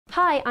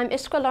Hi, I'm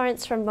Iskra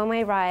Lawrence from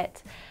Runway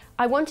Riot.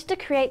 I wanted to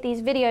create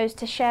these videos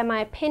to share my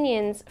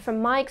opinions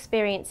from my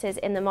experiences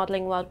in the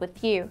modelling world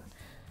with you.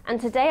 And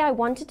today I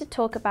wanted to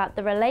talk about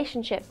the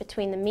relationship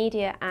between the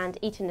media and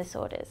eating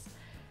disorders.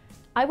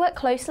 I work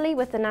closely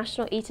with the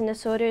National Eating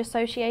Disorder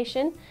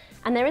Association,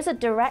 and there is a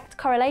direct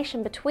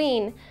correlation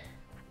between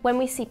when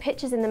we see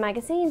pictures in the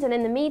magazines and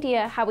in the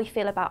media, how we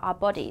feel about our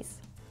bodies.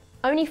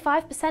 Only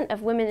 5%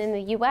 of women in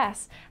the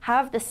US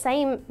have the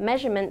same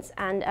measurements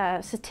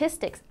and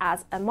statistics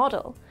as a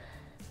model.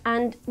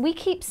 And we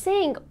keep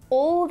seeing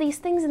all these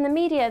things in the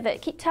media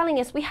that keep telling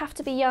us we have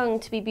to be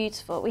young to be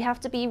beautiful, we have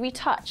to be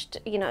retouched.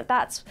 You know,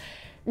 that's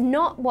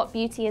not what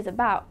beauty is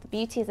about. The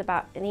beauty is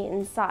about the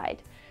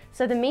inside.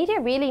 So the media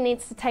really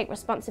needs to take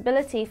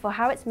responsibility for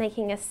how it's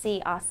making us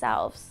see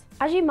ourselves.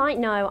 As you might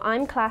know,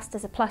 I'm classed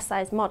as a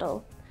plus-size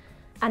model.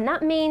 And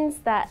that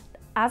means that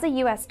as a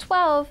US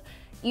 12,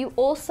 you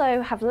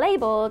also have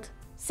labelled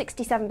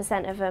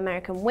 67% of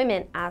American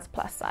women as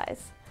plus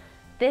size.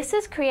 This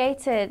has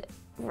created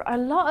a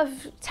lot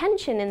of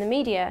tension in the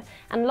media,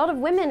 and a lot of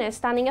women are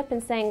standing up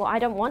and saying, well, I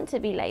don't want to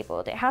be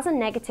labelled. It has a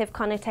negative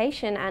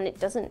connotation and it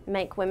doesn't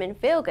make women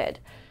feel good.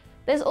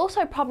 There's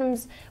also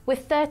problems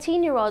with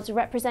 13-year-olds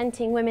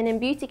representing women in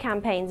beauty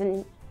campaigns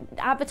and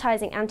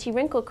advertising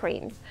anti-wrinkle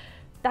creams.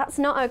 That's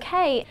not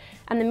okay.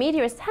 And the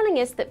media is telling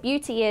us that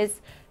beauty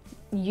is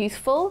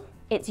youthful,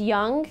 it's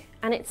young,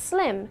 and it's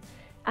slim.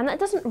 And that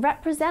doesn't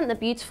represent the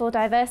beautiful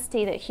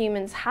diversity that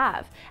humans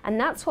have, and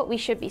that's what we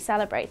should be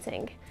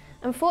celebrating.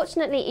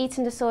 Unfortunately,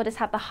 eating disorders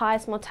have the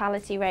highest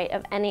mortality rate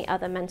of any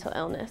other mental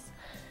illness,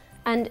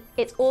 and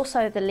it's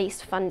also the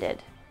least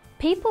funded.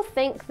 People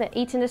think that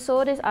eating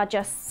disorders are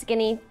just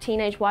skinny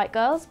teenage white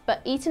girls, but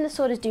eating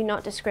disorders do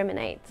not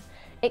discriminate.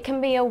 It can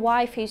be a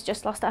wife who's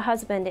just lost her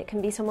husband, it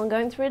can be someone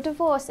going through a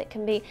divorce, it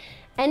can be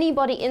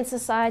anybody in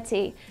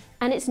society,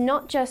 and it's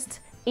not just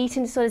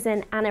eating disorders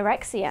and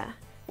anorexia,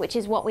 which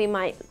is what we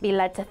might be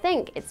led to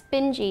think. It's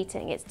binge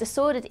eating, it's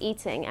disordered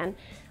eating, and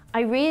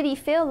I really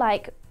feel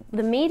like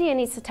the media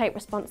needs to take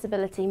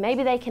responsibility.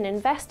 Maybe they can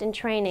invest in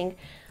training,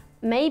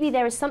 maybe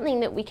there is something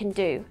that we can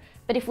do,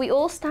 but if we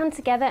all stand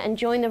together and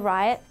join the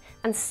riot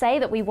and say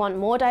that we want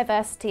more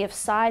diversity of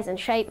size and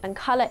shape and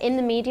colour in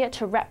the media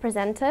to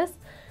represent us,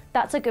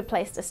 that's a good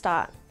place to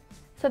start.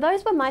 So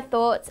those were my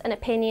thoughts and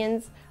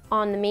opinions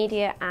on the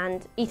media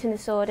and eating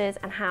disorders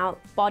and how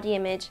body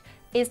image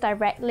is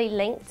directly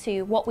linked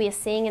to what we are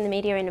seeing in the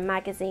media, in the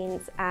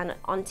magazines and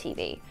on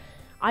TV.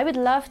 I would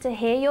love to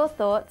hear your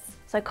thoughts,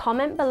 so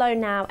comment below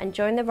now and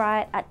join the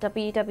riot at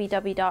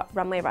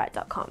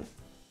www.runwayriot.com.